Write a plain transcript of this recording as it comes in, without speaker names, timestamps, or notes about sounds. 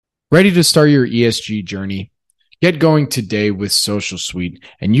Ready to start your ESG journey? Get going today with Social Suite,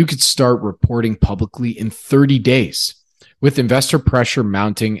 and you could start reporting publicly in 30 days. With investor pressure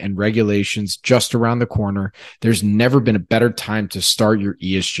mounting and regulations just around the corner, there's never been a better time to start your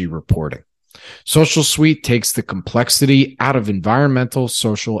ESG reporting. Social Suite takes the complexity out of environmental,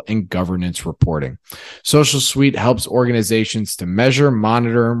 social, and governance reporting. Social Suite helps organizations to measure,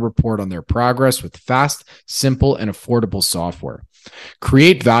 monitor, and report on their progress with fast, simple, and affordable software.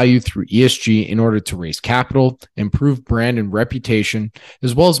 Create value through ESG in order to raise capital, improve brand and reputation,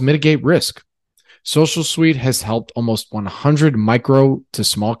 as well as mitigate risk. Social Suite has helped almost 100 micro to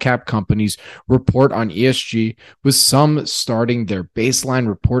small cap companies report on ESG, with some starting their baseline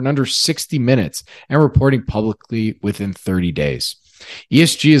report in under 60 minutes and reporting publicly within 30 days.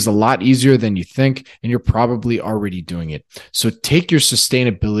 ESG is a lot easier than you think, and you're probably already doing it. So take your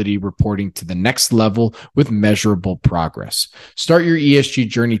sustainability reporting to the next level with measurable progress. Start your ESG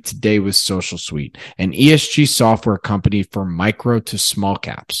journey today with Social Suite, an ESG software company for micro to small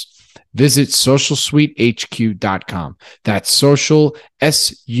caps. Visit socialsuitehq.com. That's social,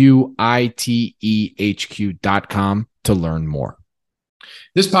 SUITEHQ.com to learn more.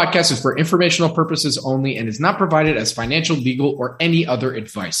 This podcast is for informational purposes only and is not provided as financial, legal, or any other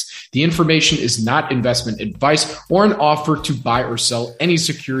advice. The information is not investment advice or an offer to buy or sell any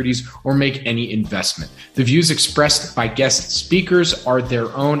securities or make any investment. The views expressed by guest speakers are their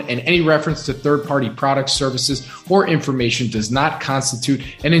own, and any reference to third-party products, services, or information does not constitute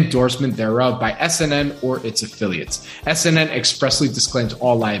an endorsement thereof by SNN or its affiliates. SNN expressly disclaims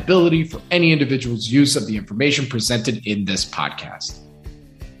all liability for any individual's use of the information presented in this podcast.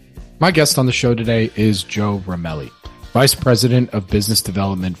 My guest on the show today is Joe Ramelli, Vice President of Business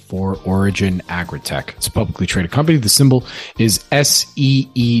Development for Origin Agritech. It's a publicly traded company. The symbol is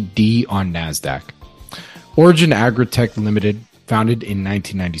SEED on NASDAQ. Origin Agritech Limited, founded in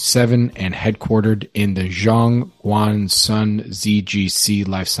 1997 and headquartered in the Zhongguancun ZGC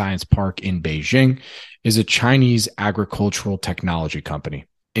Life Science Park in Beijing, is a Chinese agricultural technology company.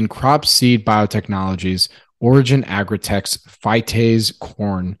 In crop seed biotechnologies, Origin Agritech's phytase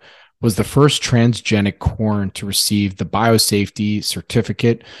corn was the first transgenic corn to receive the biosafety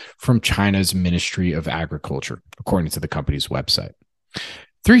certificate from China's Ministry of Agriculture, according to the company's website.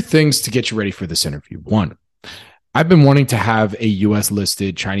 3 things to get you ready for this interview. 1, I've been wanting to have a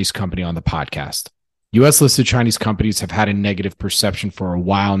U.S.-listed Chinese company on the podcast. U.S.-listed Chinese companies have had a negative perception for a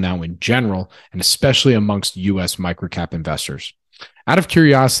while now in general, and especially amongst U.S. microcap investors. Out of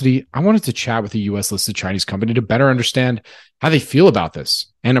curiosity, I wanted to chat with a U.S.-listed Chinese company to better understand how they feel about this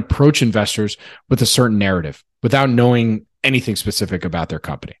and approach investors with a certain narrative without knowing anything specific about their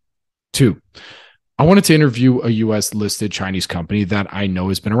company. 2, I wanted to interview a U.S.-listed Chinese company that I know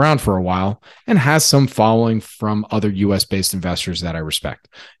has been around for a while and has some following from other U.S.-based investors that I respect.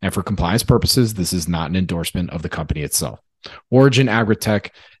 And for compliance purposes, this is not an endorsement of the company itself. Origin Agritech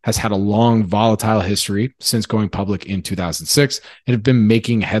has had a long, volatile history since going public in 2006 and have been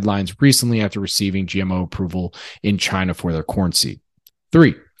making headlines recently after receiving GMO approval in China for their corn seed.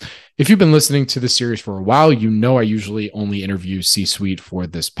 3, if you've been listening to this series for a while, you know I usually only interview C-suite for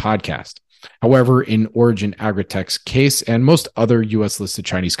this podcast. However, in Origin Agritech's case and most other U.S.-listed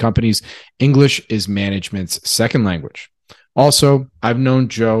Chinese companies, English is management's second language. Also, I've known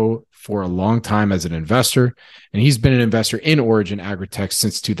Joe for a long time as an investor, and he's been an investor in Origin Agritech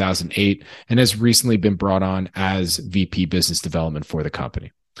since 2008 and has recently been brought on as VP Business Development for the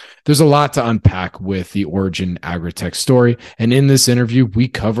company. There's a lot to unpack with the Origin Agritech story, and in this interview, we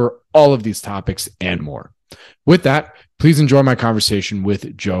cover all of these topics and more. With that, please enjoy my conversation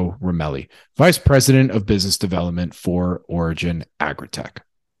with Joe Ramelli, Vice President of Business Development for Origin Agritech.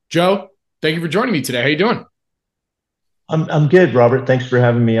 Joe, thank you for joining me today. How you doing? I'm good, Robert. Thanks for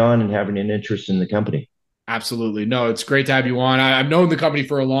having me on and having an interest in the company. Absolutely. No, it's great to have you on. I've known the company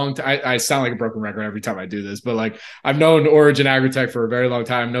for a long time. I sound like a broken record every time I do this, but I've known Origin Agritech for a very long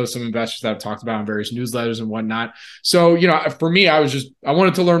time. I know some investors that I've talked about in various newsletters and whatnot. So, for me, I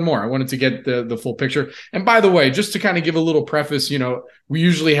wanted to learn more. I wanted to get the full picture. And by the way, just to kind of give a little preface, we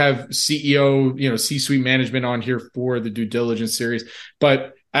usually have CEO, C-suite management on here for the due diligence series,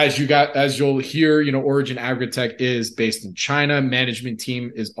 but as you'll hear, Origin Agritech is based in China. Management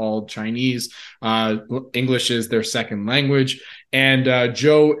team is all Chinese. English is their second language. And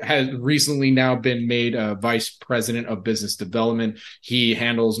Joe has recently now been made Vice President of Business Development. He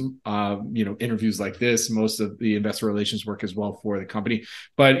handles, interviews like this, most of the investor relations work as well for the company.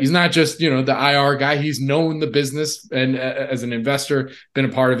 But he's not just, the IR guy. He's known the business and as an investor, been a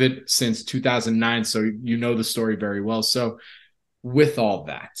part of it since 2009. So you know the story very well. So with all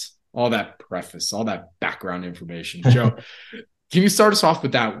that preface, all that background information, Joe, Can you start us off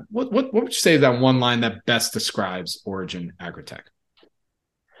with that? What would you say is that one line that best describes Origin Agritech?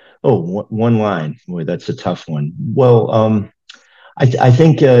 Oh, one line. Boy, that's a tough one. Well, I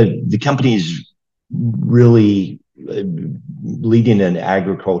think the company's really leading an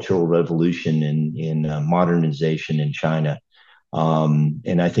agricultural revolution in modernization in China.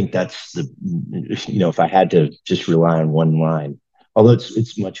 And I think that's if I had to just rely on one line, although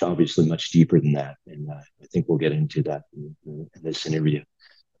it's obviously much deeper than that. And I think we'll get into that in this interview.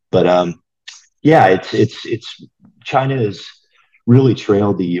 But yeah, it's China has really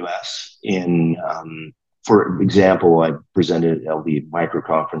trailed the U.S. in. For example, I presented at LD Micro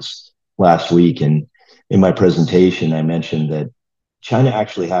Conference last week, and in my presentation, I mentioned that China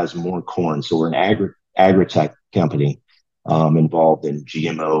actually has more corn. So we're an agritech company involved in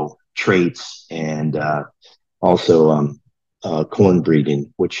GMO traits and also corn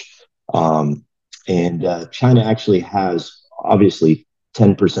breeding, and China actually has obviously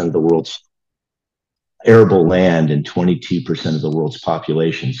 10% of the world's arable land and 22% of the world's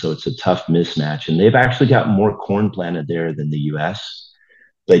population. So it's a tough mismatch. And they've actually got more corn planted there than the US,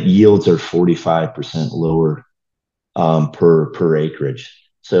 but yields are 45% lower per acreage.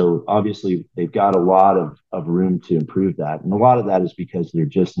 So obviously they've got a lot of room to improve that. And a lot of that is because they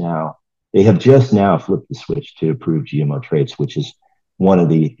have just now flipped the switch to approve GMO traits, which is one of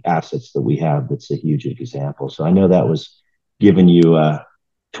the assets that we have that's a huge example. So I know that was giving you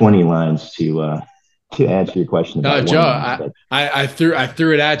 20 lines to answer your question about no, Joe, I threw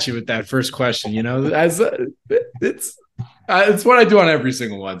it at you with that first question. As it's what I do on every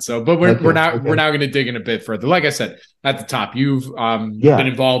single one. So, but we're now going to dig in a bit further. Like I said at the top, you've been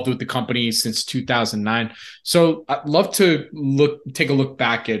involved with the company since 2009. So I'd love to take a look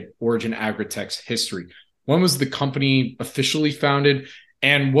back at Origin Agritech's history. When was the company officially founded,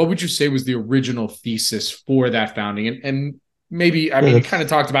 and what would you say was the original thesis for that founding? And maybe, I mean, you kind of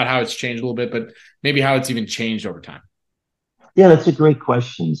talked about how it's changed a little bit, but maybe how it's even changed over time. Yeah, that's a great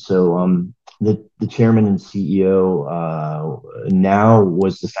question. So the chairman and CEO now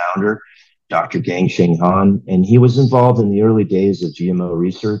was the founder, Dr. Gang Shenghan, and he was involved in the early days of GMO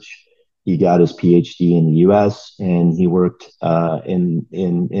research. He got his PhD in the U.S. and he worked in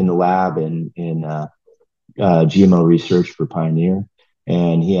the lab in GMO research for Pioneer.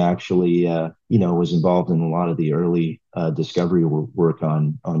 And he actually, was involved in a lot of the early discovery work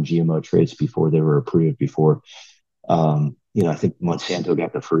on GMO traits before they were approved. I think Monsanto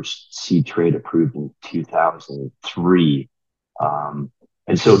got the first seed trait approved in 2003.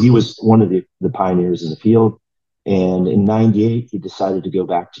 And so he was one of the pioneers in the field. And in 98, he decided to go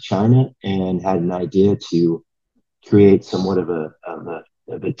back to China and had an idea to create somewhat of a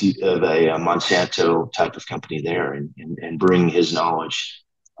Monsanto type of company there and bring his knowledge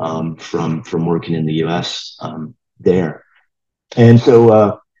from working in the U.S. There. And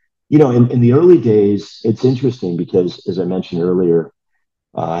so, in the early days, it's interesting because, as I mentioned earlier,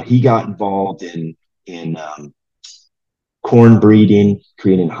 he got involved in corn breeding,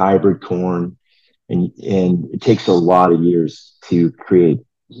 creating hybrid corn, and it takes a lot of years to create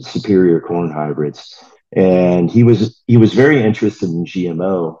superior corn hybrids. And he was very interested in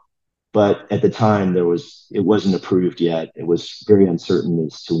GMO, but at the time it wasn't approved yet. It was very uncertain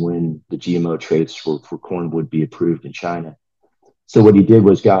as to when the GMO traits for corn would be approved in China. So what he did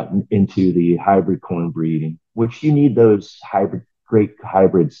was got into the hybrid corn breeding, which you need those great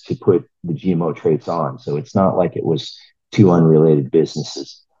hybrids to put the GMO traits on. So it's not like it was two unrelated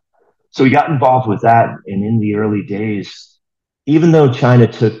businesses. So he got involved with that. And in the early days, even though China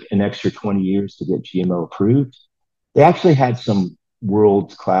took an extra 20 years to get GMO approved, they actually had some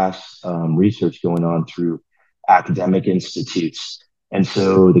world-class research going on through academic institutes. And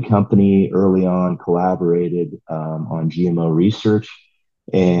so the company early on collaborated on GMO research.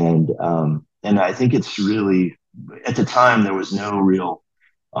 And I think it's really, at the time, there was no real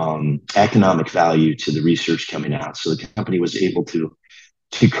economic value to the research coming out. So the company was able to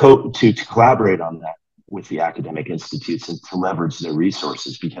collaborate on that with the academic institutes and to leverage their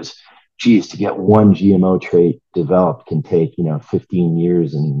resources because, to get one GMO trait developed can take, 15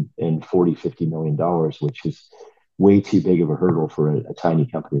 years and $40-50 million, which is way too big of a hurdle for a tiny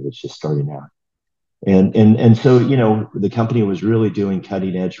company that's just starting out. And so, the company was really doing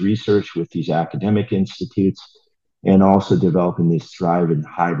cutting edge research with these academic institutes and also developing these thriving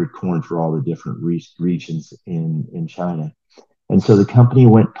hybrid corn for all the different regions in China. And so the company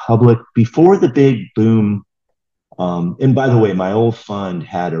went public before the big boom. And by the way, my old fund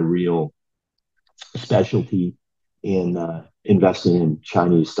had a real specialty in investing in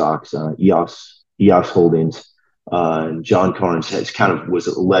Chinese stocks, EOS Holdings. And John Carnes was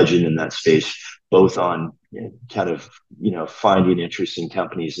a legend in that space both on kind of finding interesting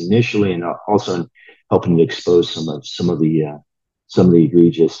companies initially, and also in helping to expose some of the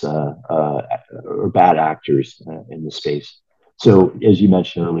egregious or bad actors in the space. So, as you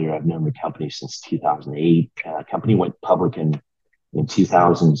mentioned earlier, I've known the company since 2008. Company went public in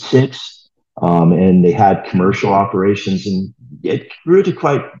 2006, and they had commercial operations, and it grew to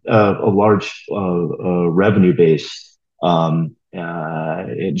quite a large revenue base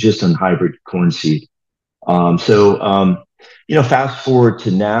just on hybrid corn seed. Fast forward to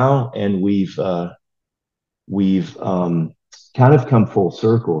now, and we've kind of come full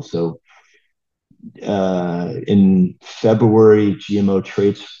circle. So in February, GMO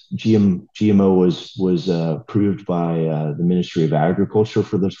was approved by the Ministry of Agriculture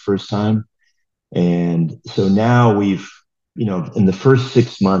for the first time, and so now we've in the first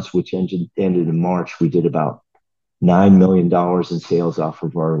 6 months, which ended in March, we did about $9 million in sales off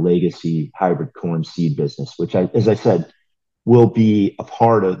of our legacy hybrid corn seed business, which, as I said, will be a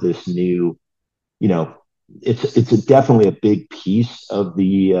part of this new, it's definitely a big piece of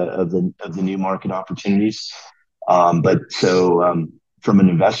the new market opportunities. From an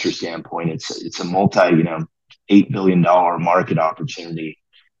investor standpoint, it's a $8 billion market opportunity.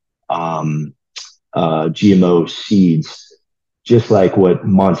 GMO seeds, just like what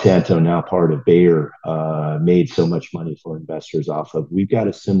Monsanto, now part of Bayer, made so much money for investors off of. We've got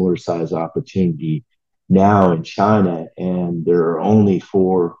a similar size opportunity now in China, and there are only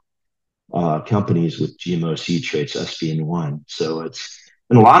 4 companies with GMO seed traits, us being one. So it's,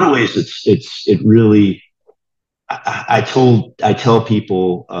 in a lot of ways, it really. I tell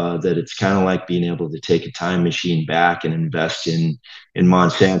people that it's kind of like being able to take a time machine back and invest in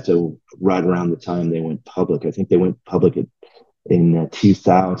Monsanto right around the time they went public. I think they went public in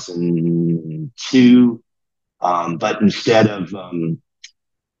 2002, but instead of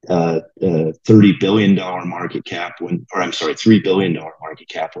 $30 billion market cap $3 billion market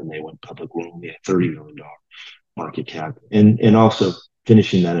cap when they went public, we're only at $30 million market cap. And also,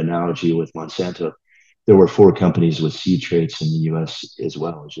 finishing that analogy with Monsanto, there were 4 companies with seed traits in the U.S. as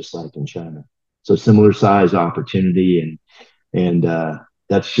well, just like in China. So similar size opportunity, and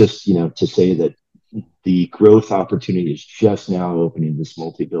that's just to say that the growth opportunity is just now opening. This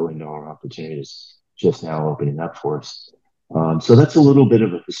multi-billion-dollar opportunity is just now opening up for us. So that's a little bit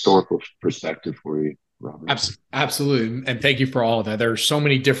of a historical perspective for you, Robert. Absolutely. And thank you for all of that. There are so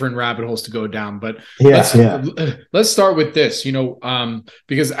many different rabbit holes to go down, but let's start with this,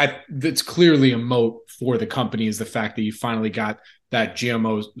 because it's clearly a moat for the company, is the fact that you finally got that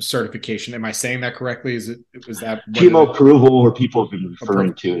GMO certification. Am I saying that correctly? Was that GMO approval, or people have been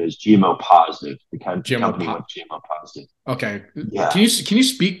referring to it as GMO positive, the kind of company with GMO positive. Okay. Yeah. Can you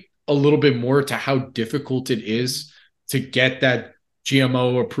speak a little bit more to how difficult it is to get that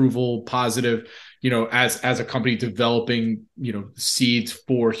GMO approval positive, as a company developing, seeds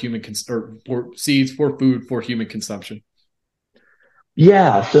for seeds for food for human consumption?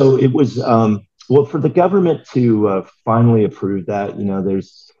 Yeah. So it was, for the government to finally approve that,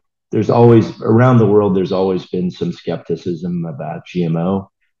 there's always, around the world, there's always been some skepticism about GMO.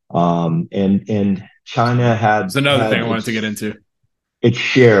 And China had. It's another thing I wanted to get into. Its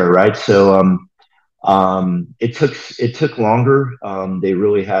share, right? So, it took longer. They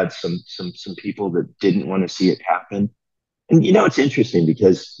really had some people that didn't want to see it happen. And it's interesting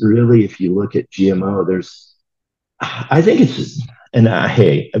because really, if you look at GMO, I think it's, and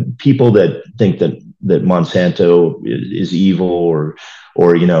hey, people that think that Monsanto is evil or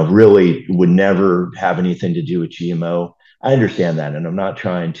really would never have anything to do with GMO. I understand that, and I'm not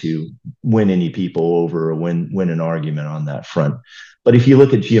trying to win any people over or win an argument on that front. But if you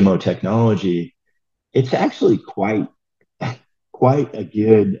look at GMO technology, it's actually quite a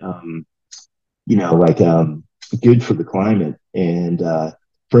good, good for the climate. And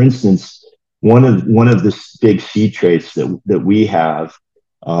for instance, one of the big seed traits that we have,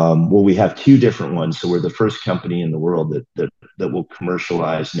 we have 2 different ones. So we're the first company in the world that will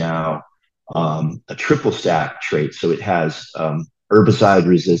commercialize now a triple stack trait. So it has herbicide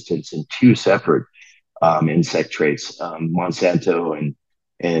resistance and 2 separate insect traits. Monsanto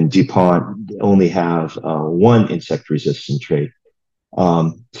and DuPont only have 1 insect resistant trait.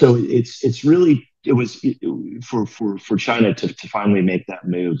 So it's really, it was for China to finally make that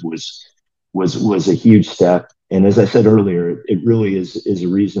move was a huge step. And as I said earlier, it really is a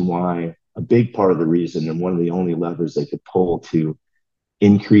reason why, a big part of the reason, and one of the only levers they could pull to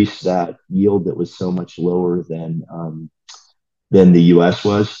increase that yield that was so much lower than the U.S.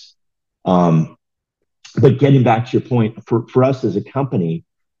 was. But getting back to your point, for us as a company,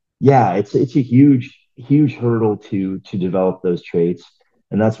 yeah, it's a huge hurdle to develop those traits.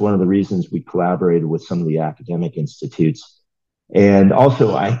 And that's one of the reasons we collaborated with some of the academic institutes. And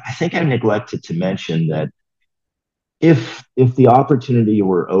also, I think I neglected to mention that if the opportunity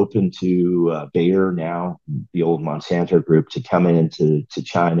were open to Bayer now, the old Monsanto group, to come into to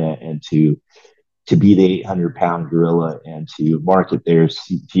China and to be the 800-pound gorilla and to market their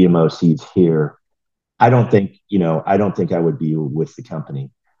GMO seeds here, I don't think I would be with the company.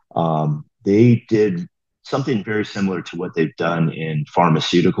 They did something very similar to what they've done in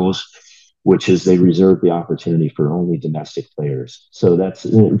pharmaceuticals, which is they reserve the opportunity for only domestic players. So that's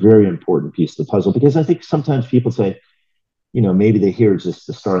a very important piece of the puzzle, because I think sometimes people say, maybe they hear just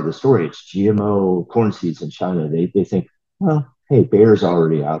the start of the story. It's GMO corn seeds in China. They think, well, hey, Bayer's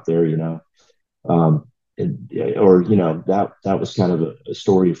already out there, um, or that was kind of a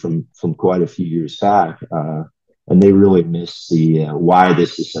story from quite a few years back, and they really missed the why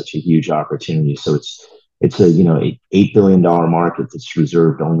this is such a huge opportunity. So it's a $8 billion market that's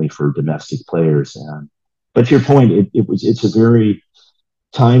reserved only for domestic players. But to your point, it's a very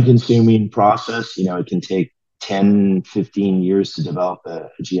time consuming process. It can take 10-15 years to develop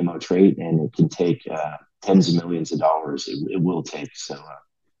a GMO trait, and it can take tens of millions of dollars. It will take. So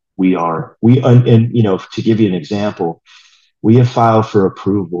to give you an example, we have filed for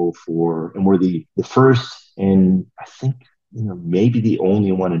approval and we're the first, and I think maybe the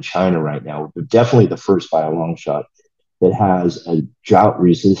only one in China right now, but definitely the first by a long shot, that has a drought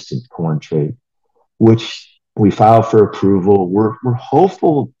resistant corn trait, which we filed for approval. We're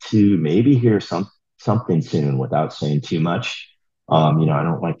hopeful to maybe hear something soon, without saying too much. I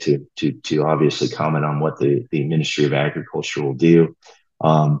don't like to obviously comment on what the Ministry of Agriculture will do.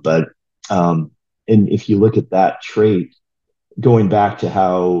 But and if you look at that trait, going back to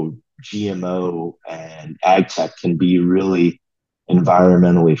how GMO and Agtech can be really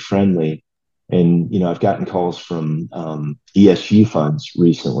environmentally friendly, and I've gotten calls from ESG funds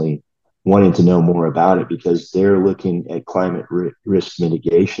recently wanting to know more about it, because they're looking at climate risk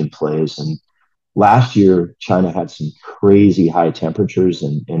mitigation plays. And last year, China had some crazy high temperatures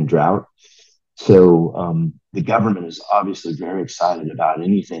and drought. So the government is obviously very excited about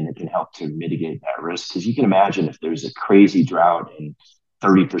anything that can help to mitigate that risk, because you can imagine if there's a crazy drought and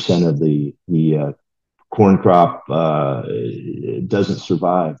 30% of the corn crop doesn't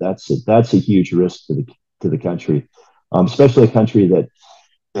survive, that's a huge risk to the country, especially a country that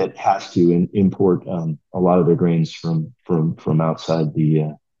has to import a lot of their grains from outside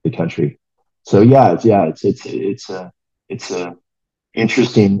the country. So it's a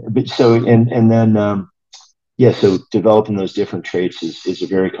interesting. So and then so developing those different traits is a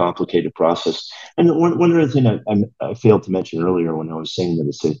very complicated process. And one other thing I failed to mention earlier when I was saying that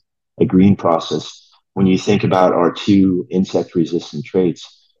it's a green process. When you think about our two insect resistant traits,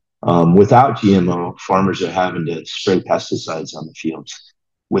 without GMO, farmers are having to spray pesticides on the fields.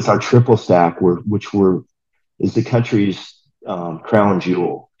 With our triple stack, which is the country's crown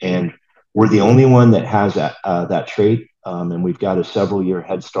jewel, and we're the only one that has that trait, and we've got a several year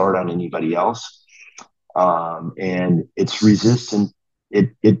head start on anybody else. And it's resistant.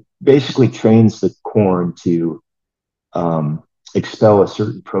 It basically trains the corn to expel a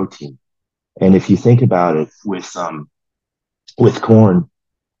certain protein. And if you think about it, with corn,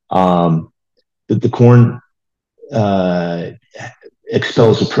 the corn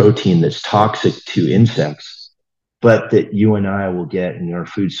expels a protein that's toxic to insects, but that you and I will get in our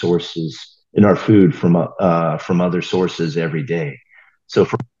food from other sources every day. So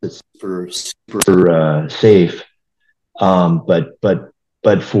it's super safe, but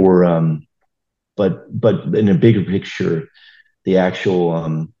in a bigger picture, the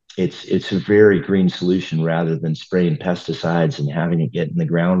actual it's a very green solution rather than spraying pesticides and having it get in the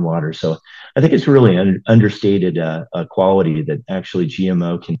groundwater. So I think it's really understated a quality that actually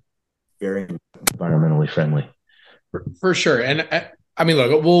GMO can be very environmentally friendly. For sure. And I mean,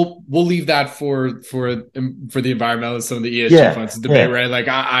 look, we'll leave that for the environmentalists and the ESG funds to debate, right? Like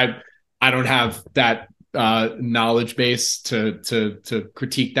I don't have that knowledge base to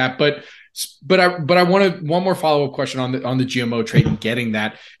critique that, but I wanted one more follow-up question on the GMO trait and getting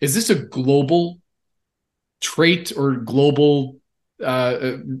that. Is this a global trait or global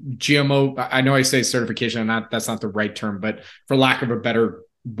GMO? I know I say certification, that's not the right term, but for lack of a better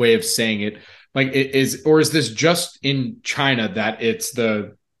way of saying it, like is this just in China that it's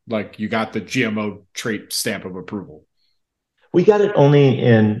you got the GMO trait stamp of approval? We got it only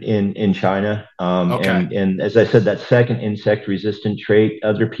in China. Okay. And as I said, that second insect resistant trait,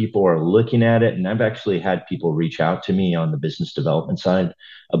 other people are looking at it. And I've actually had people reach out to me on the business development side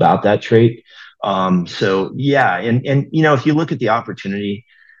about that trait. So yeah. And if you look at the opportunity,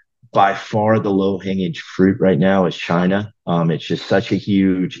 by far the low-hanging fruit right now is China. It's just such a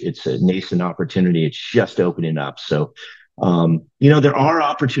huge, it's a nascent opportunity. It's just opening up. So, there are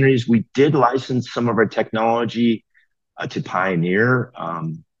opportunities. We did license some of our technology to Pioneer.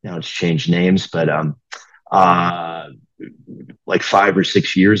 Now it's changed names, but uh, like 5 or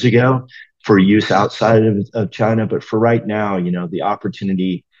 6 years ago for use outside of China. But for right now, the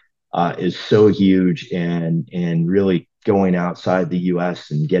opportunity is so huge, and really going outside the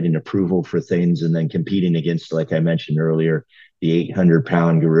U.S. and getting approval for things, and then competing against, like I mentioned earlier, the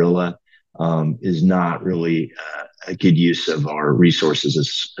 800-pound gorilla is not really a good use of our resources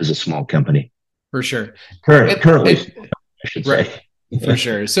as a small company. For sure. Currently, I should right, say. For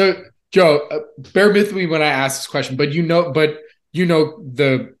sure. So, Joe, bear with me when I ask this question, but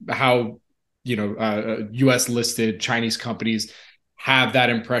how U.S. listed Chinese companies have that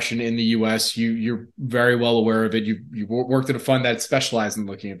impression in the U.S. You're very well aware of it. You worked at a fund that specialized in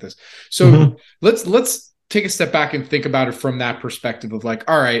looking at this. So let's take a step back and think about it from that perspective of like,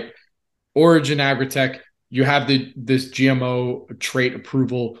 all right, Origin Agritech, you have this GMO trait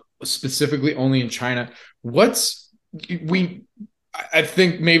approval specifically only in China. I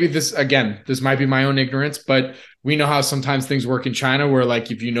think maybe this might be my own ignorance, but we know how sometimes things work in China where,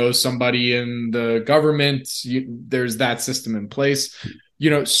 like, if you know somebody in the government, there's that system in place,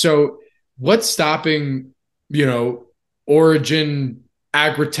 so what's stopping, Origin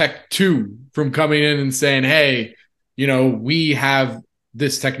Agritech 2 from coming in and saying, hey, we have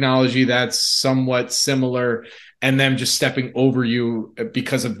this technology that's somewhat similar, and them just stepping over you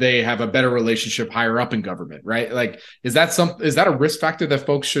because they have a better relationship higher up in government, right? Like, is that a risk factor that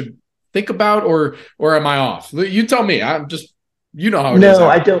folks should think about, or am I off? You tell me. I'm just, how it is. No,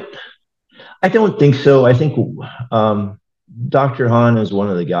 I don't think so. I think Dr. Han is one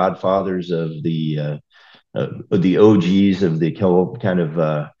of the godfathers of the OGs of the kind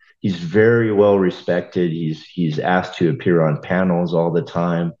of. He's very well respected. He's asked to appear on panels all the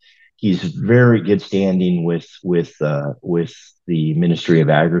time. He's very good standing with the Ministry of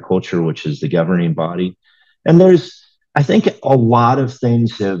Agriculture, which is the governing body. And I think a lot of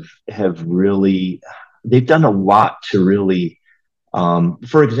things have really, they've done a lot to really,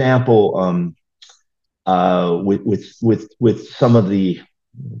 for example, with some of the,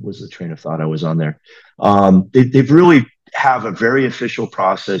 what was the train of thought I was on there? They've really have a very official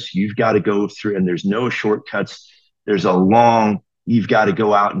process. You've got to go through, and there's no shortcuts. You've got to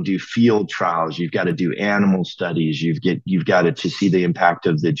go out and do field trials. You've got to do animal studies. You've got to see the impact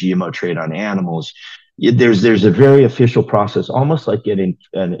of the GMO trait on animals. There's a very official process, almost like getting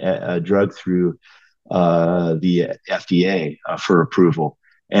a drug through the FDA for approval.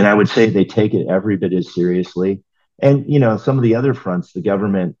 And I would say they take it every bit as seriously. And, some of the other fronts, the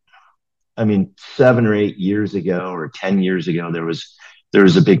government, 7 or 8 years ago or 10 years ago, there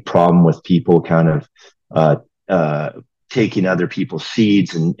was a big problem with people kind of taking other people's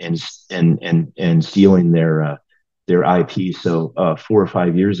seeds and stealing their IP. So 4 or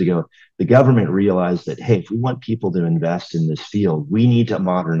 5 years ago, the government realized that, hey, if we want people to invest in this field, we need to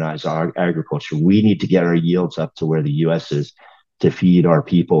modernize our agriculture. We need to get our yields up to where the U.S. is to feed our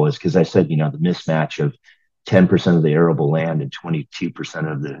people. Is because I said, the mismatch of 10% of the arable land and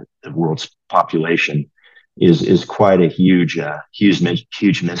 22% of the world's population is quite a huge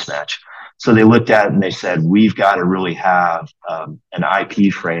mismatch. So they looked at it and they said, we've got to really have an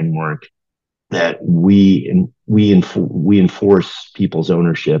IP framework that we enforce people's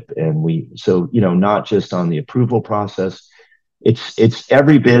ownership, and not just on the approval process. It's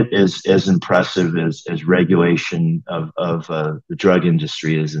every bit as impressive as regulation of the drug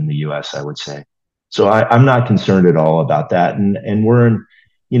industry is in the U.S., I would say. So I'm not concerned at all about that. And we're in,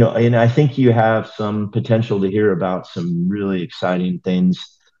 and I think you have some potential to hear about some really exciting things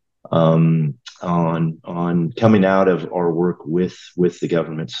on coming out of our work with the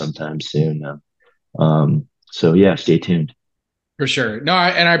government sometime soon. So yeah, stay tuned. For sure. No,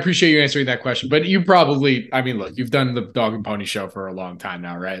 and I appreciate you answering that question. But you probably, look, you've done the Dog and Pony Show for a long time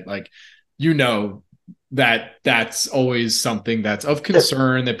now, right? Like, that's always something that's of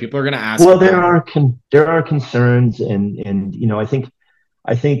concern that people are going to ask. Well, there are concerns, and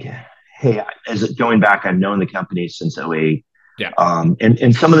I think, hey, as going back, I've known the company since 2008. Yeah.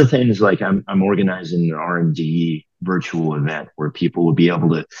 And some of the things, like I'm organizing an R&D virtual event where people will be able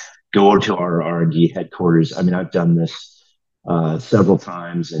to go to our R&D headquarters. I've done this several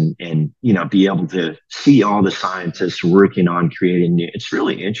times, and be able to see all the scientists working on creating new. It's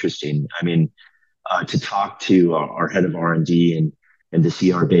really interesting. To talk to our head of R&D and to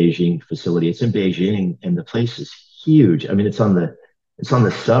see our Beijing facility. It's in Beijing, and the place is huge. It's on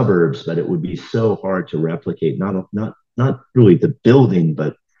the suburbs, but it would be so hard to replicate. Not really the building,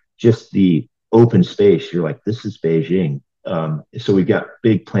 but just the open space, you're like, this is Beijing. So we've got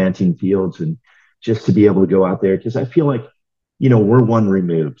big planting fields, and just to be able to go out there, because I feel like, we're one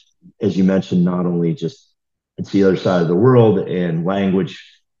removed, as you mentioned, not only just it's the other side of the world and language.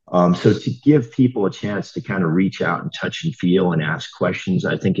 So to give people a chance to kind of reach out and touch and feel and ask questions,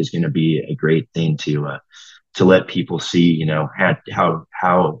 I think is going to be a great thing to let people see,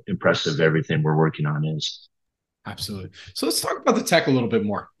 how impressive everything we're working on is. Absolutely. So let's talk about the tech a little bit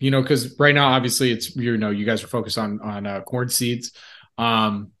more, because right now, obviously it's, you guys are focused on corn seeds.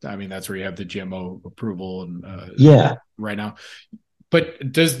 I mean, that's where you have the GMO approval and yeah, right now.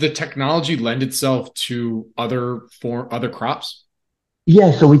 But does the technology lend itself to other crops?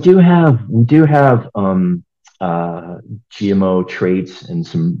 Yeah, so we do have GMO traits and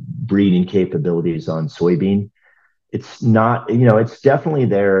some breeding capabilities on soybean. It's not, it's definitely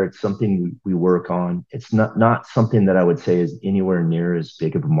there. It's something we work on. It's not something that I would say is anywhere near as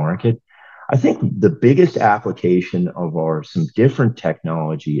big of a market. I think the biggest application of our some different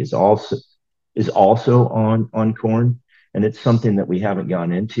technology is also on corn, and it's something that we haven't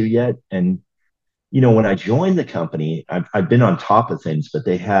gone into yet. And when I joined the company, I've been on top of things, but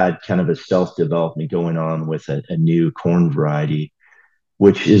they had kind of a stealth development going on with a new corn variety,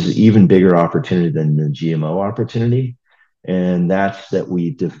 which is even bigger opportunity than the GMO opportunity. And that's that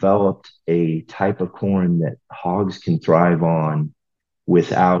we developed a type of corn that hogs can thrive on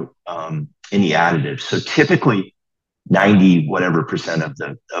without any additives. So typically 90 whatever percent of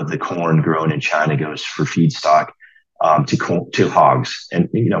the corn grown in China goes for feedstock to hogs. And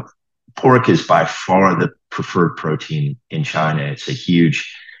pork is by far the preferred protein in China. It's a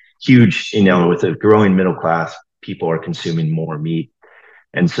huge, huge, with a growing middle class, people are consuming more meat.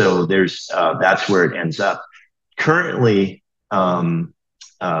 And so that's where it ends up. Currently,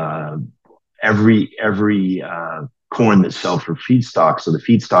 uh, every corn that's sold for feedstock, so the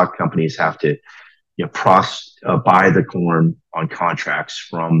feedstock companies have to buy the corn on contracts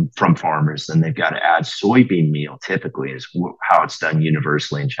from farmers. Then they've got to add soybean meal. Typically, is how it's done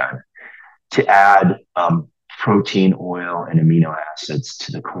universally in China, to add protein, oil, and amino acids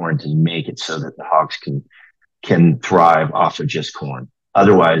to the corn to make it so that the hogs can thrive off of just corn.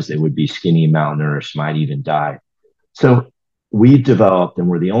 Otherwise, they would be skinny, malnourished, might even die. So we've developed, and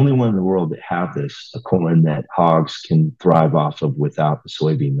we're the only one in the world that have this, a corn that hogs can thrive off of without the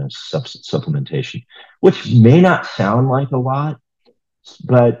soybean supplementation, which may not sound like a lot,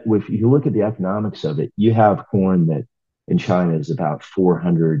 but if you look at the economics of it, you have corn that in China is about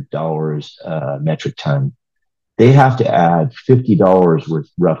 $400 a metric ton. They have to add $50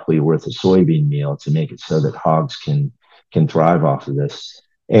 roughly worth of soybean meal to make it so that hogs can thrive off of this.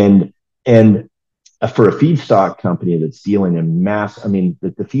 And for a feedstock company that's dealing in mass, I mean,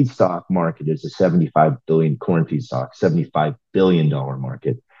 the feedstock market is a 75 billion corn feedstock, $75 billion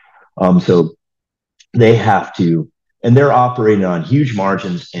market. So they have to, and they're operating on huge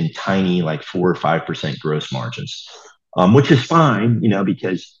margins and tiny, like 4 or 5% gross margins, which is fine,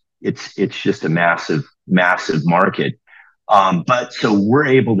 because it's just a massive, massive market. But so we're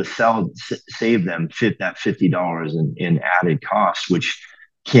able to save them that $50 in added cost, which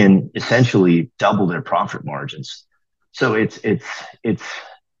can essentially double their profit margins. So it's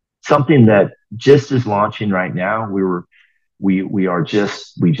something that just is launching right now. We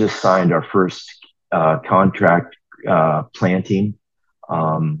just signed our first contract planting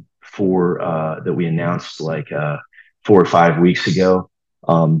for that we announced like 4 or 5 weeks ago,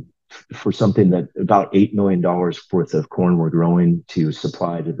 for something that about $8 million worth of corn we're growing to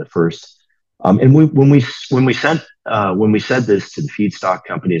supply to the first. And when we said this to the feedstock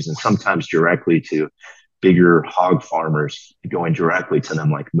companies, and sometimes directly to bigger hog farmers, going directly to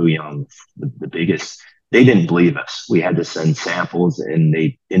them like Muyang, the biggest, they didn't believe us. We had to send samples, and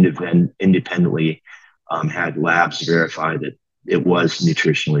they independently had labs verify that it was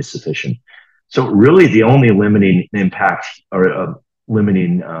nutritionally sufficient. So really, the only limiting impact or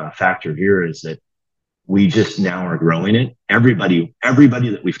limiting factor here is that we just now are growing it. Everybody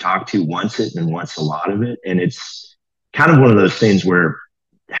that we've talked to wants it and wants a lot of it. And it's kind of one of those things where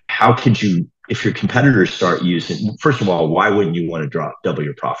how could you, if your competitors start using, first of all, why wouldn't you want to double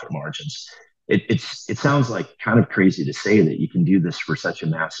your profit margins? It sounds like kind of crazy to say that you can do this for such a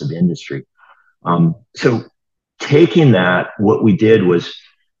massive industry. So taking that, what we did was,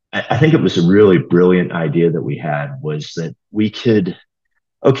 I think it was a really brilliant idea that we had, was that we could,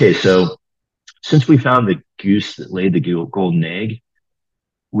 okay, so since we found the goose that laid the golden egg,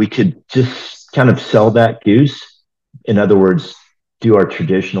 we could just kind of sell that goose. In other words, do our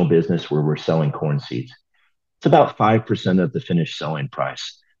traditional business where we're selling corn seeds. It's about 5% of the finished selling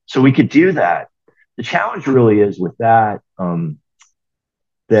price. So we could do that. The challenge really is with that,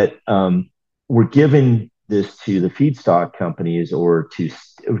 that we're giving this to the feedstock companies or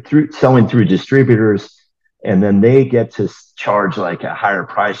through selling through distributors, and then they get to charge like a higher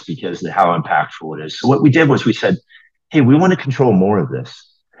price because of how impactful it is. So what we did was we said, hey, we want to control more of this.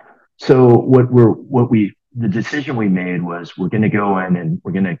 So the decision we made was we're going to go in and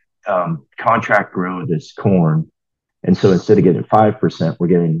we're going to contract grow this corn. And so instead of getting 5%, we're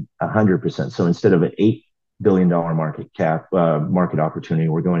getting 100%. So instead of an $8 billion market opportunity,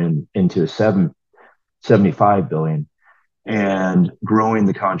 we're going into a 75 billion and growing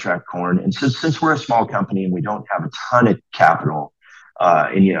the contract corn. And since we're a small company and we don't have a ton of capital,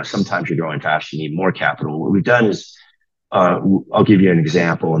 and sometimes you're growing fast, you need more capital. What we've done is, I'll give you an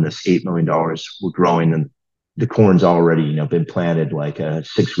example. In this $8 million, we're growing, and the corn's already been planted like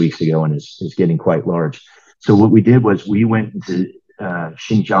 6 weeks ago and is getting quite large. So what we did was we went into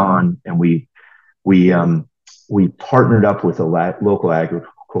Xinjiang and we partnered up with a local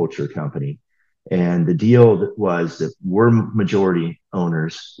agriculture company. And the deal was that we're majority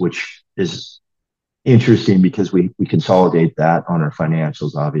owners, which is interesting because we consolidate that on our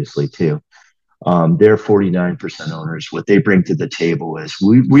financials, obviously, too. They're 49% owners. What they bring to the table is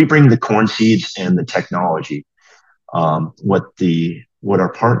we bring the corn seeds and the technology. What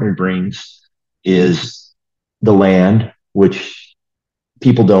our partner brings is the land, which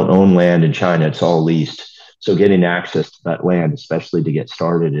people don't own land in China. It's all leased. So getting access to that land, especially to get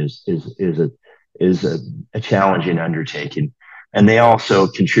started, is a challenging undertaking. And they also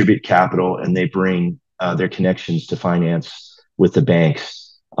contribute capital, and they bring their connections to finance with the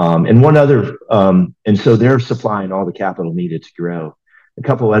banks. And so they're supplying all the capital needed to grow. A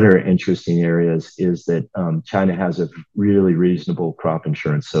couple other interesting areas is that China has a really reasonable crop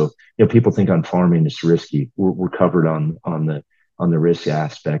insurance. So people think on farming it's risky. We're covered on the risk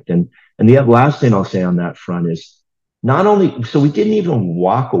aspect. And the last thing I'll say on that front is so we didn't even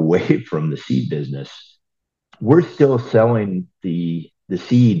walk away from the seed business. We're still selling the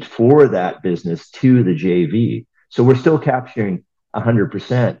seed for that business to the JV. So we're still capturing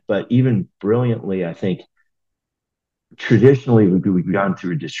 100%, but even brilliantly, I think traditionally we've gone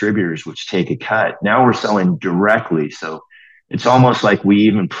through distributors, which take a cut. Now we're selling directly. So it's almost like we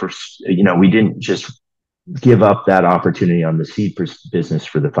didn't just give up that opportunity on the seed business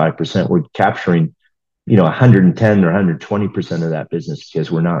for the 5%. We're capturing 110 or 120% of that business because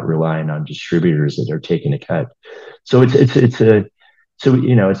we're not relying on distributors that are taking a cut. So it's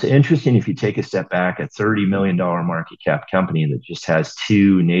interesting if you take a step back, a $30 million market cap company that just has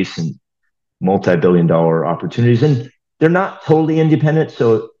two nascent multi-billion-dollar opportunities, and they're not totally independent.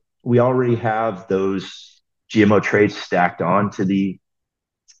 So we already have those GMO traits stacked on to the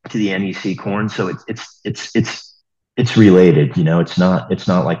NEC corn. So it's related, it's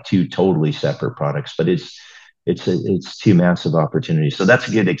not like two totally separate products, but it's two massive opportunities. So that's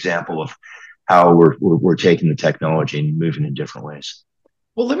a good example of how we're taking the technology and moving in different ways.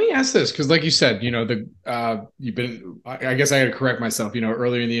 Well, let me ask this, because like you said, you've been, I guess I got to correct myself,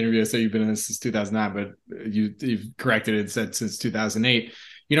 earlier in the interview, I said you've been in this since 2009, but you've corrected it and said since 2008,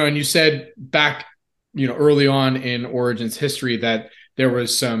 and you said back, early on in Origin's history that there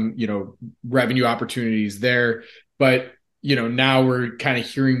was some, revenue opportunities there, but, now we're kind of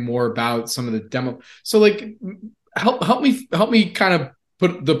hearing more about some of the demo. So like, help me kind of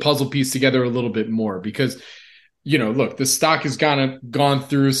put the puzzle piece together a little bit more, because look, the stock has gone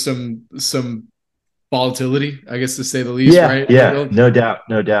through some volatility, I guess, to say the least, right? Yeah, no doubt.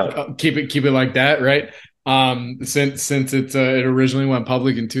 Keep it like that, right? Since it originally went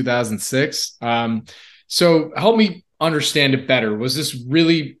public in 2006. So help me understand it better. Was this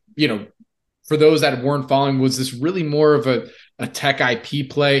really, for those that weren't following, was this really more of a tech IP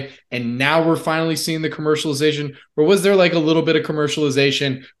play, and now we're finally seeing the commercialization? Or was there like a little bit of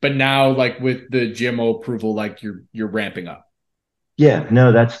commercialization, but now like with the GMO approval, like you're ramping up? Yeah,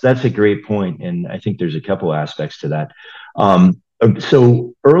 no, that's a great point. And I think there's a couple aspects to that.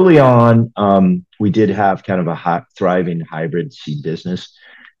 So early on, we did have kind of a thriving hybrid seed business.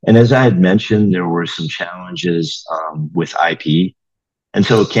 And as I had mentioned, there were some challenges with IP. And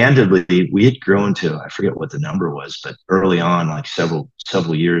so candidly, we had grown to, I forget what the number was, but early on, like several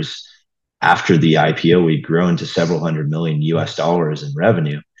years after the IPO, we'd grown to several $100 million US in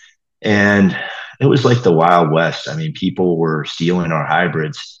revenue. And it was like the Wild West. I mean, people were stealing our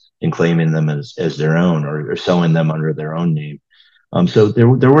hybrids and claiming them as their own, or selling them under their own name. So there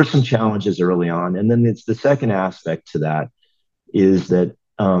were some challenges early on. And then it's the second aspect to that is that,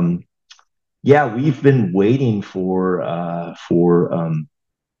 we've been waiting for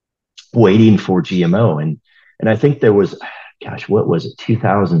GMO. And I think there was, what was it?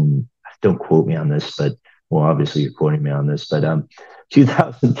 2000, don't quote me on this, but well, obviously you're quoting me on this, but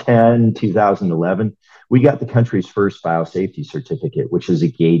 2010, 2011, we got the country's first biosafety certificate, which is a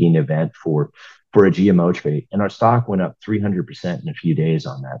gating event for a GMO trade. And our stock went up 300% in a few days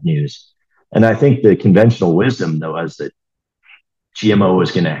on that news. And I think the conventional wisdom, though, is that GMO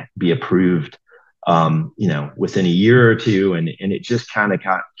was going to be approved, within a year or two, and it just kind of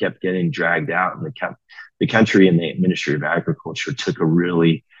kept getting dragged out, and the country and the Ministry of Agriculture took a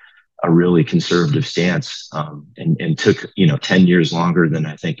really conservative stance, and took 10 years longer than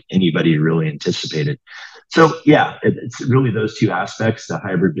I think anybody really anticipated. So yeah, it's really those two aspects. The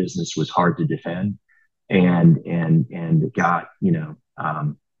hybrid business was hard to defend, and got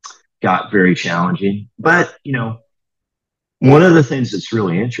very challenging. But one of the things that's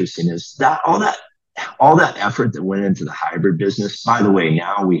really interesting is that all that effort that went into the hybrid business. By the way,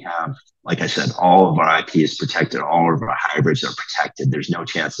 now we have, like I said, all of our IP is protected. All of our hybrids are protected. There's no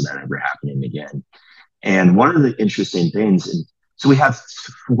chance of that ever happening again. And one of the interesting things, and so we have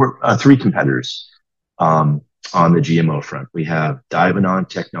three competitors on the GMO front. We have Divanon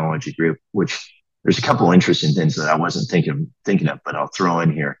Technology Group, which there's a couple of interesting things that I wasn't thinking of, but I'll throw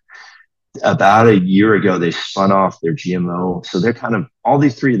in here. About a year ago, they spun off their GMO. So they're kind of, all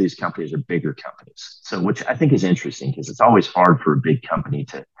these three of these companies are bigger companies. So, which I think is interesting, because it's always hard for a big company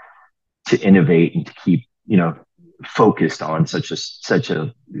to innovate and to keep, focused on such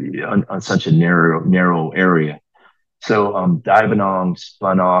a narrow area. So, Divanon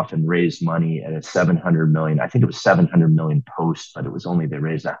spun off and raised money at a 700 million. I think it was 700 million post, but it was only, they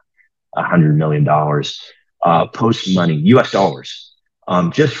raised $100 million, post money, US dollars.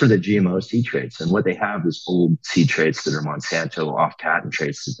 Just for the GMO seed traits. And what they have is old seed traits that are Monsanto off-patent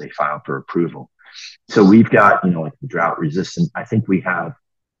traits that they file for approval. So we've got, like the drought resistant. I think we have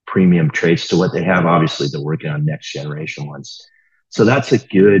premium traits to what they have. Obviously, they're working on next generation ones. So that's a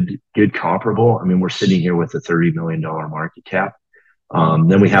good comparable. I mean, we're sitting here with a $30 million market cap.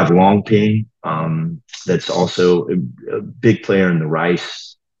 Then we have Longping, that's also a big player in the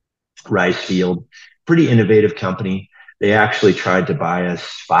rice field. Pretty innovative company. They actually tried to buy us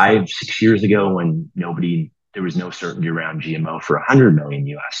 5-6 years ago when there was no certainty around GMO for 100 million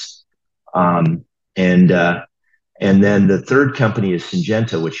US. And then the third company is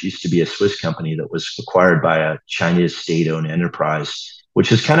Syngenta, which used to be a Swiss company that was acquired by a Chinese state-owned enterprise,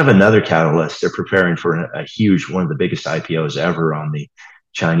 which is kind of another catalyst. They're preparing for a huge, one of the biggest IPOs ever on the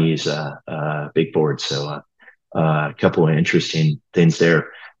Chinese big board. So a couple of interesting things there.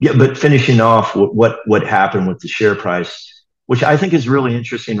 Yeah, but finishing off what happened with the share price, which I think is really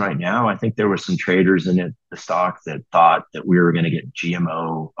interesting right now. I think there were some traders in the stock that thought that we were going to get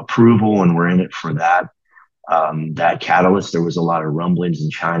GMO approval, and we're in it for that catalyst. There was a lot of rumblings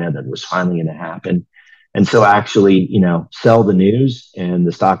in China that was finally going to happen. And so actually, sell the news, and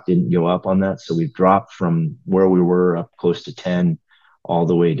the stock didn't go up on that. So we've dropped from where we were up close to 10 all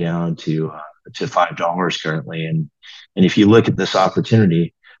the way down to $5 currently. And if you look at this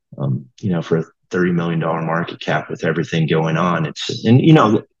opportunity, for a $30 million market cap with everything going on, it's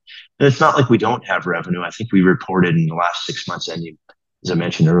not like we don't have revenue. I think we reported in the last 6 months ending, as I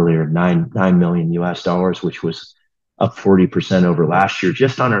mentioned earlier, $9 million US dollars, which was up 40% over last year,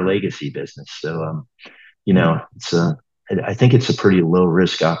 just on our legacy business. So, I think it's a pretty low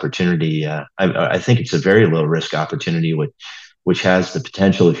risk opportunity. I think it's a very low risk opportunity, which has the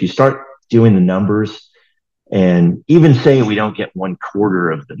potential, if you start doing the numbers, and even say we don't get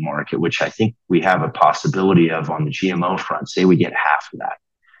 1/4 of the market, which I think we have a possibility of on the GMO front, say we get half of that,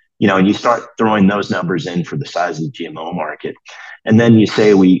 and you start throwing those numbers in for the size of the GMO market. And then you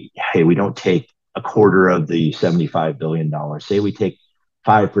say we don't take 1/4 of the $75 billion. Say we take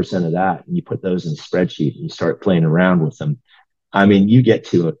 5% of that, and you put those in a spreadsheet and you start playing around with them. I mean, you get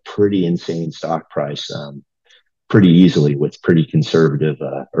to a pretty insane stock price, pretty easily with pretty conservative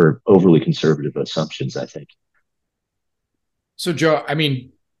or overly conservative assumptions, I think. So, Joe, I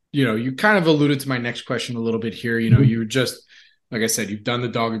mean, you kind of alluded to my next question a little bit here. You were just, like I said, you've done the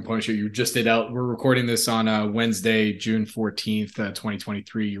dog and pony show. You were just at we're recording this on Wednesday, June 14th,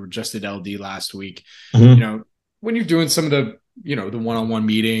 2023. You were just at LD last week. Mm-hmm. When you're doing some of the, the one-on-one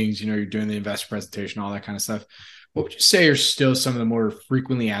meetings, you're doing the investor presentation, all that kind of stuff. What would you say are still some of the more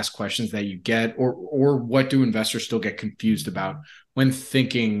frequently asked questions that you get, or what do investors still get confused about when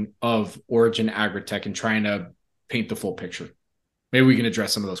thinking of Origin Agritech and trying to paint the full picture? Maybe we can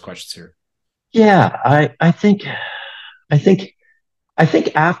address some of those questions here. Yeah, I think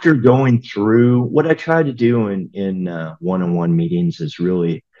after going through what I try to do in one-on-one meetings is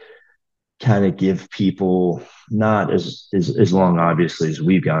really kind of give people not as long, obviously, as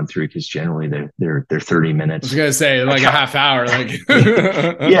we've gone through, because generally they're 30 minutes. I was gonna say like a half hour. Like,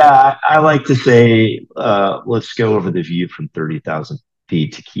 yeah, I like to say, let's go over the view from 30,000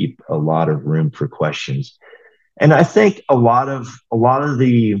 feet to keep a lot of room for questions. And I think a lot of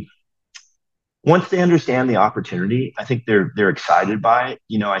the once they understand the opportunity, I think they're excited by it.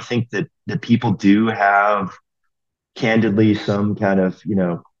 I think that people do have candidly some kind of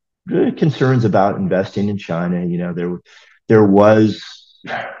concerns about investing in China. There was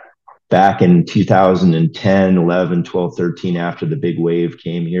back in 2010, 11, 12, 13, after the big wave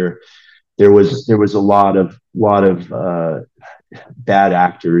came here, there was a lot of bad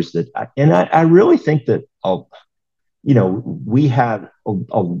actors and I really think that we had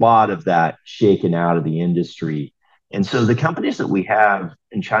a lot of that shaken out of the industry. And so the companies that we have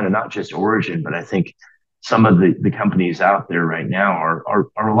in China, not just Origin, but I think some of the companies out there right now are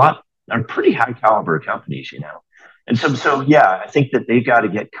pretty high caliber companies. And so yeah, I think that they've got to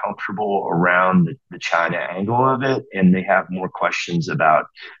get comfortable around the China angle of it, and they have more questions about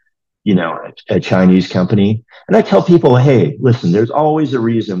a Chinese company. And I tell people, hey, listen, there's always a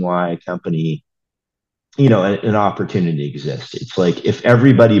reason why a company, an opportunity exists. It's like if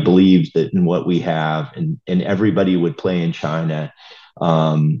everybody believed that in what we have, and everybody would play in China,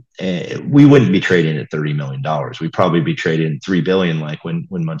 we wouldn't be trading at $30 million. We'd probably be trading at $3 billion, like when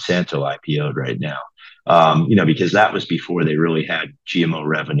Monsanto IPO'd right now, because that was before they really had GMO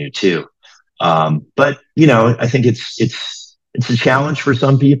revenue too. But I think it's a challenge for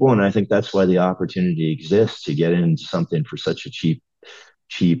some people, and I think that's why the opportunity exists to get into something for such a cheap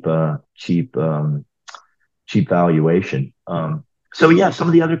valuation. So yeah, some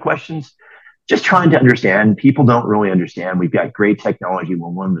of the other questions, just trying to understand. People don't really understand. We've got great technology. We're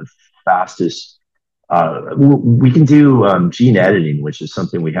one of the fastest. We can do gene editing, which is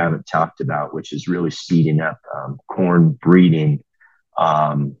something we haven't talked about, which is really speeding up corn breeding.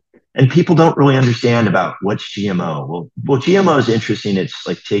 And people don't really understand about what's GMO. Well, GMO is interesting. It's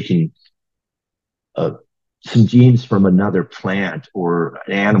like taking some genes from another plant or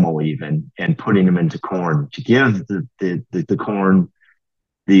an animal even, and putting them into corn to give the corn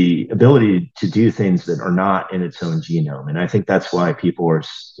the ability to do things that are not in its own genome. And I think that's why people are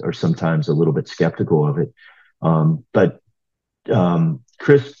sometimes a little bit skeptical of it. But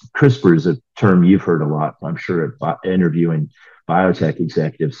CRISPR is a term you've heard a lot, I'm sure, at interviewing biotech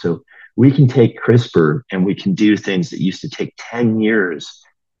executives. So we can take CRISPR and we can do things that used to take 10 years.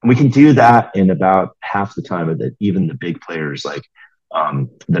 And we can do that in about half the time of it. Even the big players like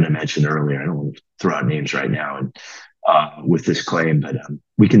that I mentioned earlier, I don't want to throw out names right now and with this claim, but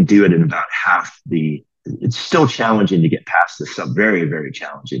we can do it in about half the. It's still challenging to get past this stuff, very, very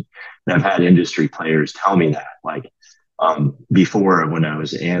challenging. And I've had industry players tell me that, like before when I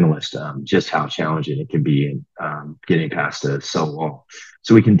was an analyst, just how challenging it can be in getting past a cell wall.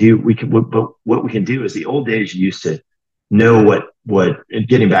 So but what we can do is the old days you used to know what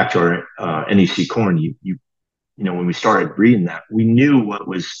getting back to our NEC corn, when we started breeding that, we knew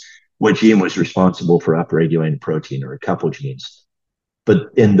what gene was responsible for upregulating protein, or a couple genes.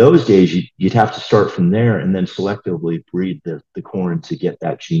 But in those days, you'd have to start from there and then selectively breed the corn to get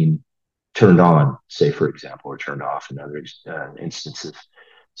that gene turned on, say, for example, or turned off in other instances.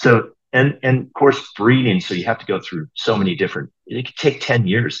 So, and of course, breeding, so you have to go through so many different, it could take 10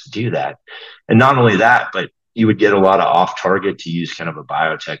 years to do that. And not only that, but you would get a lot of off target, to use kind of a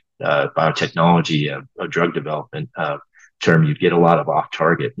biotechnology, a drug development term. You'd get a lot of off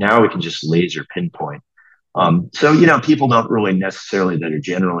target. Now we can just laser pinpoint. So, people don't really necessarily, that are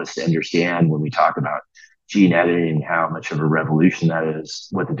generalists, understand when we talk about gene editing, how much of a revolution that is,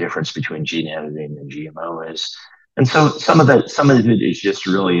 what the difference between gene editing and GMO is. And so some of it is just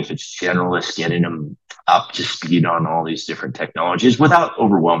really, if it's generalists, getting them up to speed on all these different technologies without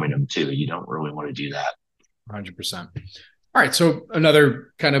overwhelming them too. You don't really want to do that. 100%. All right. So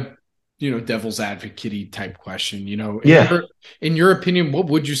another kind of, devil's advocate-y type question, in your opinion, what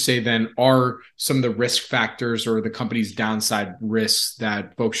would you say then are some of the risk factors or the company's downside risks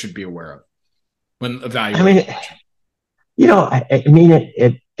that folks should be aware of when evaluating?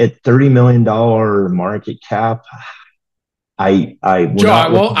 At $30 million market cap, I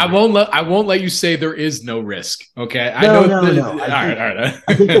won't let you say there is no risk. Okay. No. I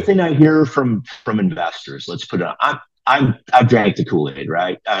think the thing I hear from investors, let's put it on, I've drank the Kool-Aid,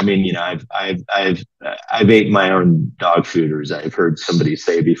 right? I mean, I've ate my own dog food, or as I've heard somebody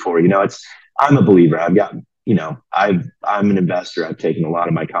say before, I'm a believer. I've got, I'm an investor. I've taken a lot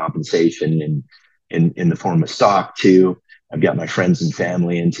of my compensation in the form of stock too. I've got my friends and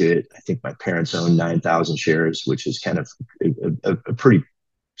family into it. I think my parents own 9,000 shares, which is kind of a pretty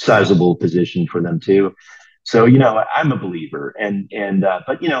sizable position for them too. So, I'm a believer,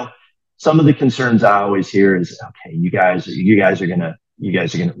 but some of the concerns I always hear is, okay, are you guys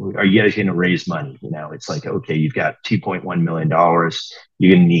gonna raise money? It's like, okay, you've got $2.1 million,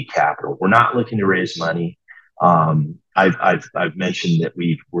 you're gonna need capital. We're not looking to raise money. I've mentioned that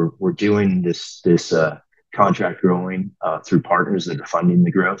we're doing this contract growing through partners that are funding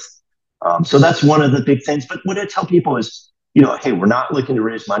the growth. So that's one of the big things. But what I tell people is, hey, we're not looking to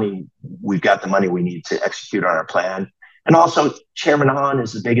raise money. We've got the money we need to execute on our plan. And also, Chairman Hahn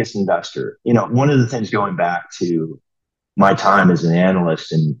is the biggest investor. One of the things going back to my time as an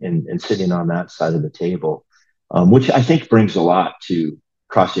analyst and sitting on that side of the table, which I think brings a lot to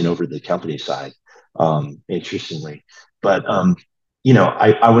crossing over to the company side, interestingly. But,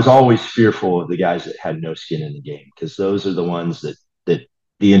 I was always fearful of the guys that had no skin in the game, because those are the ones that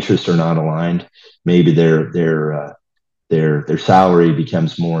the interests are not aligned. Maybe their salary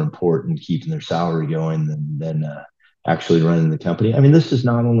becomes more important, keeping their salary going than actually running the company. I mean, this is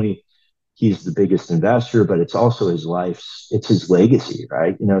not only he's the biggest investor, but it's also it's his legacy,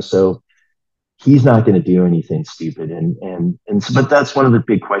 right? So he's not going to do anything stupid. But that's one of the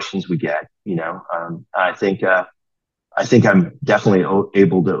big questions we get. I think I'm definitely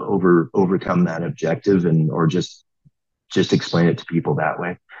able to overcome that objective or just explain it to people that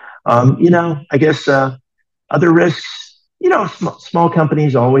way. I guess other risks, small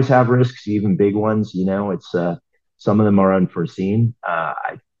companies always have risks, even big ones. It's some of them are unforeseen.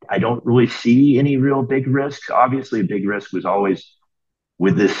 I don't really see any real big risks. Obviously, a big risk was always,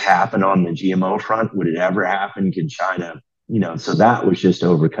 would this happen on the GMO front? Would it ever happen? Can China, so that was just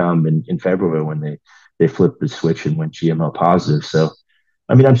overcome in February when they flipped the switch and went GMO positive. So,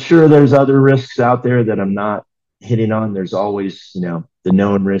 I mean, I'm sure there's other risks out there that I'm not hitting on. There's always, the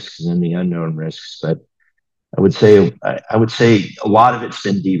known risks and then the unknown risks. But I would say a lot of it's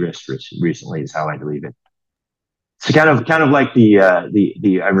been de-risked recently, is how I believe it. So kind of like the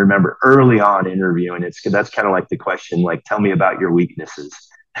I remember early on interviewing, that's kind of like the question, like, tell me about your weaknesses.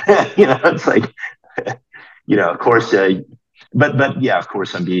 It's like, of course, but yeah, of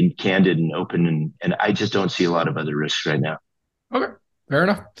course I'm being candid and open, and I just don't see a lot of other risks right now. Okay, fair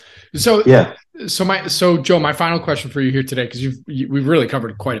enough. So yeah. So Joe, my final question for you here today, because we've really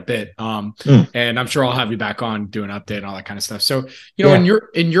covered quite a bit, and I'm sure I'll have you back on, do an update and all that kind of stuff. So in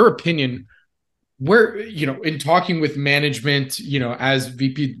your opinion, where, in talking with management, as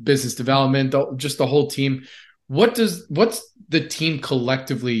VP business development, just the whole team, what's the team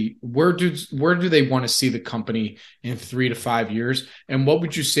collectively, where do they want to see the company in 3 to 5 years? And what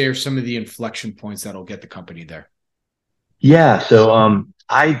would you say are some of the inflection points that'll get the company there? Yeah. So,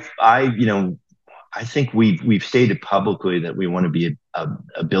 I think we've stated publicly that we want to be a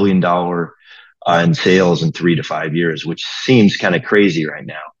 $1 billion in sales in 3 to 5 years, which seems kind of crazy right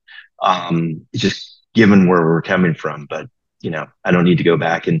now. Just given where we're coming from, but I don't need to go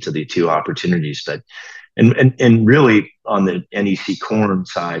back into the two opportunities, but and really on the NEC corn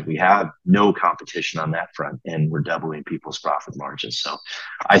side, we have no competition on that front, and we're doubling people's profit margins. So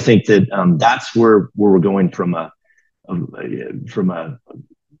I think that that's where we're going from a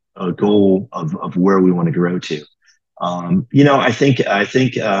goal of where we want to grow to. I think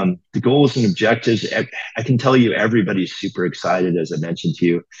the goals and objectives, I can tell you everybody's super excited. As I mentioned to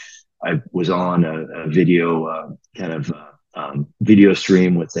you, I was on a video video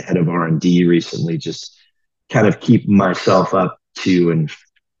stream with the head of R&D recently, just kind of keeping myself up to and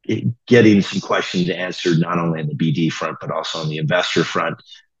getting some questions answered, not only on the BD front, but also on the investor front,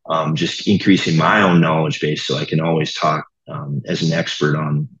 just increasing my own knowledge base so I can always talk as an expert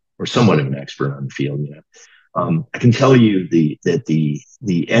on, or somewhat of an expert on the field. I can tell you that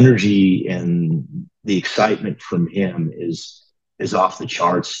the energy and the excitement from him is off the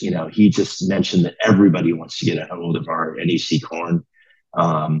charts. He just mentioned that everybody wants to get a hold of our NEC corn.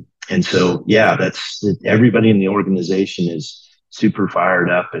 And so, yeah, that's everybody in the organization is super fired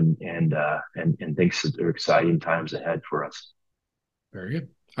up and thinks that they're exciting times ahead for us. Very good.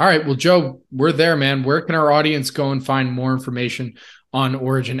 All right. Well, Joe, we're there, man. Where can our audience go and find more information on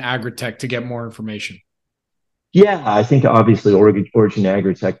Origin Agritech to get more information? Yeah, I think obviously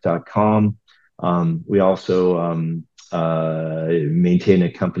originagritech.com. We also maintain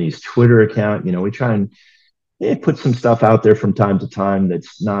a company's Twitter account. We try and put some stuff out there from time to time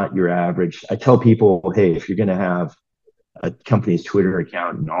that's not your average. I tell people, hey, if you're going to have a company's Twitter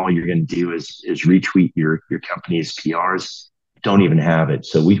account and all you're going to do is retweet your company's PRs, don't even have it.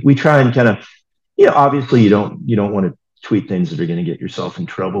 So we try and kind of, obviously you don't want to tweet things that are going to get yourself in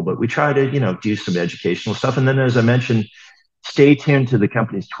trouble, but we try to, do some educational stuff. And then, as I mentioned, stay tuned to the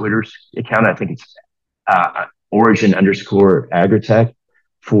company's Twitter account. I think it's Origin _Agritech.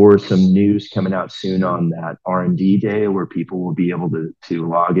 for some news coming out soon on that R&D day where people will be able to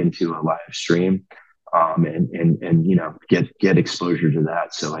log into a live stream and get exposure to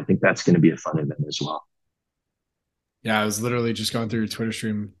that. So I think that's going to be a fun event as well. Yeah, I was literally just going through your Twitter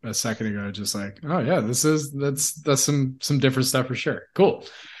stream a second ago, just like, oh yeah, that's some different stuff for sure. Cool.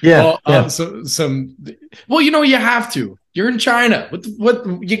 Yeah. Well, you have to. You're in China.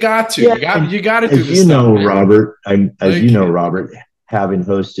 What you got to? Yeah, you got to do this. As you know, Robert, Robert, having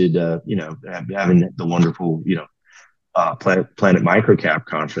hosted, having the wonderful, Planet Microcap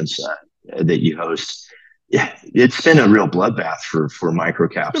conference that you host. Yeah, it's been a real bloodbath for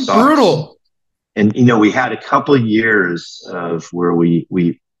microcap stocks. Brutal. And we had a couple of years of where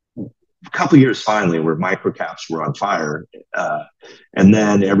finally where microcaps were on fire, and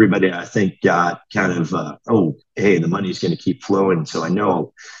then everybody I think got kind of hey, the money's going to keep flowing. So I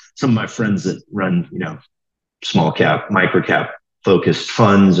know some of my friends that run small cap, microcap focused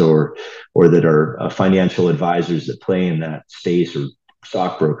funds or that are financial advisors that play in that space, or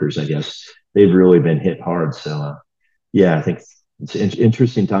stockbrokers, I guess they've really been hit hard. So I think it's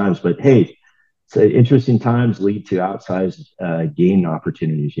interesting times, but hey. So interesting times lead to outsized gain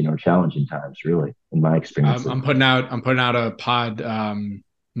opportunities, challenging times, really, in my experience. I'm putting out a pod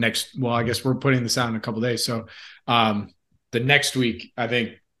next. Well, I guess we're putting this out in a couple of days. So the next week,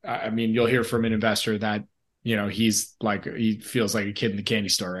 you'll hear from an investor that, he feels like a kid in the candy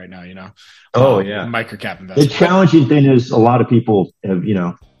store right now, microcap investor. The challenging thing is a lot of people have,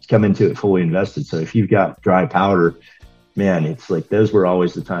 come into it fully invested. So if you've got dry powder, man, it's like those were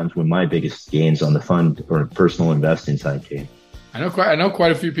always the times when my biggest gains on the fund or personal investing side came. I know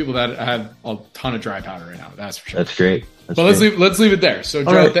quite a few people that have a ton of dry powder right now. That's for sure. That's great. Let's leave it there. So,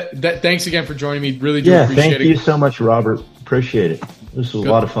 Joe, thanks again for joining me. Really do appreciate it. Thank you so much, Robert. Appreciate it. This was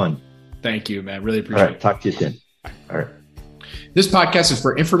a lot of fun. Thank you, man. Really appreciate it. All right. Talk to you soon. All right. This podcast is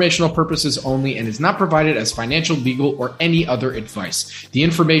for informational purposes only and is not provided as financial, legal, or any other advice. The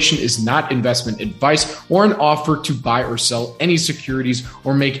information is not investment advice or an offer to buy or sell any securities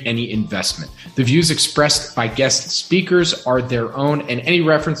or make any investment. The views expressed by guest speakers are their own, and any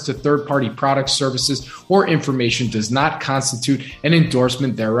reference to third-party products, services, or information does not constitute an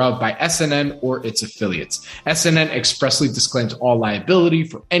endorsement thereof by SNN or its affiliates. SNN expressly disclaims all liability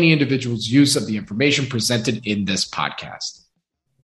for any individual's use of the information presented in this podcast.